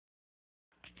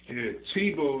Yeah,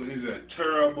 Tebow is a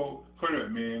terrible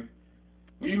quarterback, man.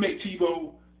 When you make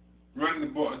Tebow run the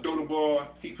ball, throw the ball,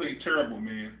 he plays terrible,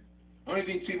 man. Only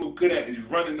thing Tebow good at is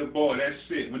running the ball. That's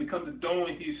it. When it comes to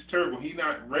throwing, he's terrible. He's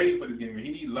not ready for this game, man.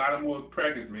 He needs a lot of more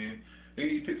practice, man. They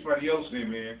need to pick somebody else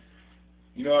in, man.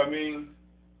 You know what I mean?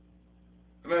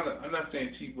 I'm not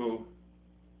saying Tebow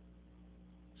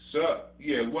suck.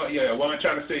 What I'm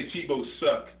trying to say, Tebow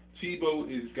suck. Tebow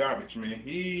is garbage, man.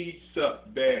 He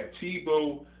suck bad.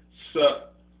 Tebow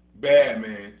suck bad,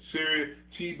 man. Serious.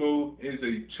 Tebow is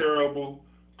a terrible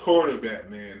quarterback,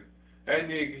 man. That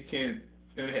nigga can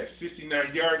have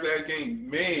 69 yards that game,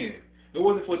 man. It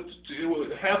wasn't for it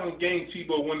was half of the game.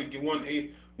 Tebow won the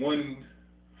one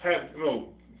half. No,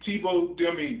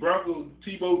 Bronco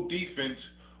Tebow defense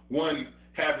won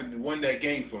won that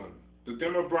game for him. The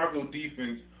Denver Bronco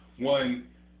defense won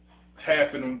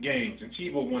half of them games, and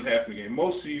Tebow won half of the game.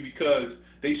 Mostly because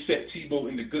they set Tebow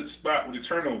in the good spot with a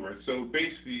turnover. So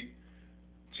basically,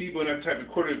 Tebow that type of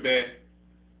quarterback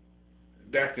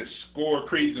that could score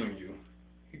crazy on you.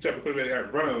 He type of quarterback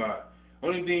that run a lot.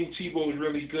 Only thing Tebow is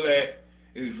really good at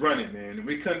is running, man.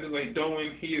 When it comes to like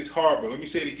throwing, he is horrible. Let me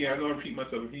say it again. I don't repeat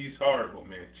myself. He's horrible,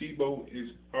 man. Tebow is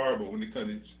horrible when it comes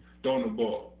to throwing the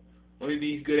ball. Only thing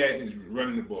he's good at is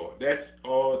running the ball. That's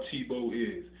all Tebow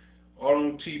is. All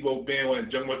on Tebow bandwagon,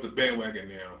 jumping off the bandwagon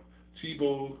now.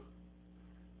 Tebow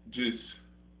just,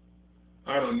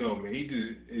 I don't know, man. He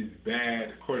just is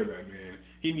bad quarterback, man.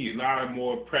 He needs a lot of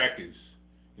more practice.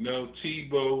 You know,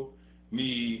 Tebow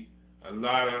needs a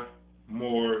lot of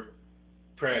more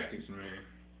practice, man.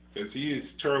 Because he is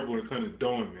terrible when it comes to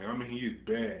throwing, man. I mean, he is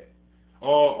bad.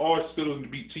 All Steelers to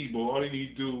beat Tebow, all they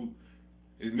need to do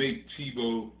is make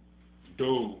Tebow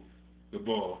throw the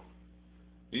ball.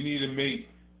 They need to make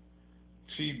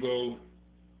Tebow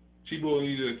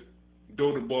need to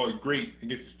throw the ball great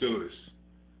against the Steelers.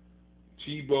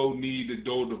 Tebow need to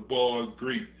throw the ball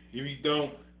great. If he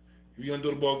don't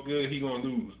throw the ball good, he gonna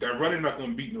lose. That running not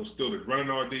gonna beat no Steelers. Running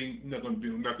all day, not gonna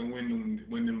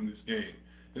win them this game.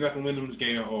 They're not gonna win them this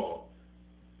game at all.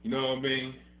 You know what I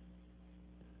mean?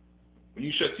 When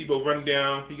you shut Tebow running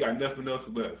down, he got nothing else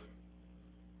left.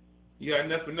 He got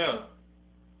nothing else.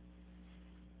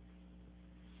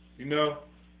 You know?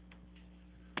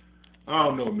 I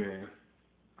don't know, man.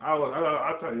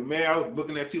 I'll tell you, man, I was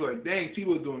looking at Tebow like, dang,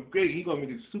 Tebow's doing great. He gonna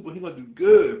do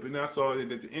good. But then I saw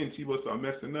that at the end, Tebow started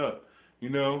messing up. You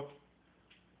know?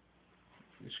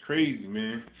 It's crazy,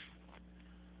 man.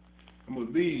 I'm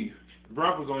gonna leave. The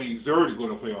Broncos only deserve to go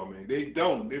to the playoff, man. They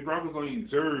don't. The Broncos only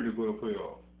deserve to go to the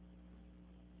playoff.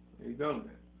 They don't.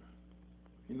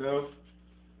 You know?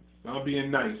 I'm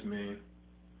being nice, man.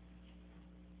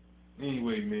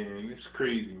 Anyway, man, it's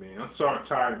crazy, man. I'm sorry, I'm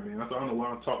tired, man. I don't know what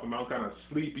I'm talking about. I'm kind of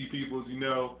sleepy, people, you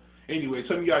know. Anyway,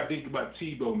 tell me y'all think about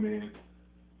Tebow, man.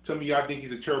 Tell me y'all think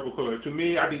he's a terrible quarterback. To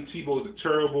me, I think Tebow is a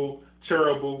terrible,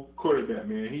 terrible quarterback,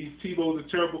 man. Tebow's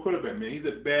a terrible quarterback, man. He's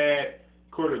a bad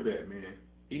quarterback, man.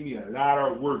 He needs a lot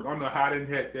of work. I don't know how the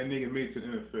heck that nigga made it to the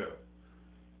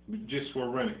NFL just for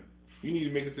running. You need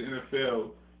to make it to the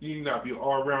NFL. You need to not be an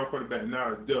all-around quarterback,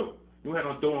 not a dope. You don't have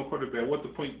no throwing quarterback. What's the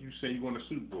point you say you want a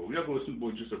Super Bowl? You're not going to the Super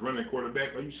Bowl just a running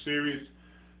quarterback. Are you serious?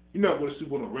 You're not going to the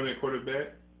Super Bowl to run that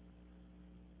quarterback.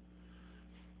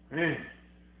 Man.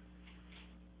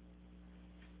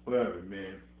 Whatever,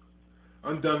 man.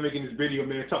 I'm done making this video,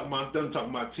 man. I'm done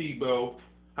talking about Tebow,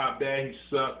 how bad he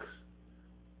sucks.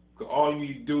 Cause all you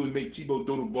need to do is make Tebow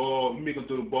throw the ball. You make him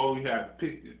throw the ball. You have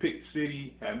pick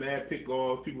city, have mad pick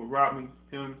offs, people robbing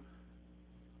him.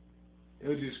 It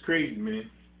was just crazy, man.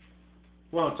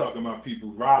 Well, I'm talking about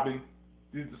people robbing.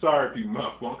 Sorry, people,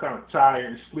 my fault. I'm kind of tired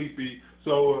and sleepy,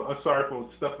 so I'm sorry for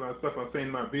stuff I'm saying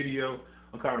in my video.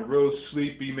 I'm kind of real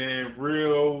sleepy, man.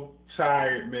 Real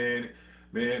tired, man.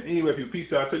 Anyway, people,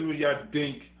 peace out. Tell me what y'all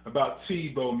think about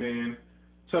Tebow, man.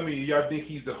 Tell me, y'all think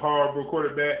he's a horrible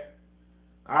quarterback?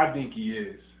 I think he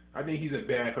is. I think he's a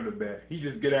bad quarterback. He's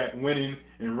just good at winning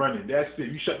and running. That's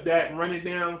it. You shut that and running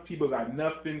down, Tebow got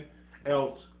nothing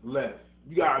else left.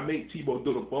 You gotta make Tebow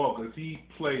throw the ball because he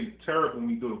played terrible when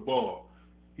he threw the ball.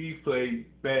 He played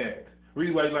bad.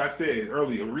 Reason why, like I said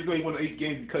earlier, the reason why he won 8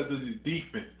 games because of his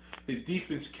defense. His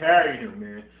defense carried him,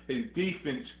 man. His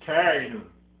defense carried him.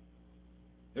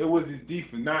 It was his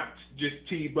defense, not just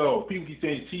Tebow. People keep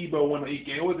saying Tebow won the 8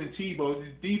 games. It wasn't Tebow. It was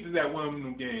his defense that won him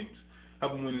them games.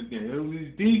 Helped him win this game. It was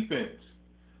his defense.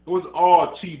 It was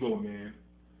all Tebow, man.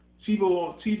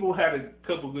 Tebow had a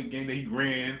couple good games that he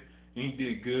ran. And he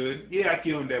did good. Yeah, I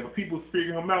give him that. But people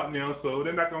figure him out now, so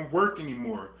they're not going to work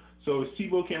anymore. So if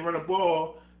Tebow can't run a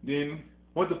ball, then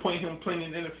what's the point of him playing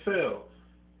in the NFL?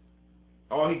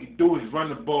 All he can do is run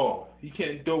the ball. He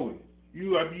can't do it.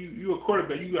 you a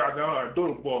quarterback. You got to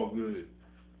throw the ball good.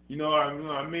 You know what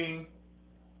I mean?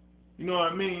 You know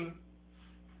what I mean?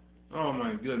 Oh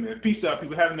my goodness, man. Peace out,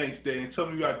 people. Have a nice day, and tell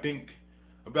me what I think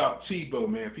about Tebow,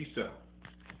 man. Peace out.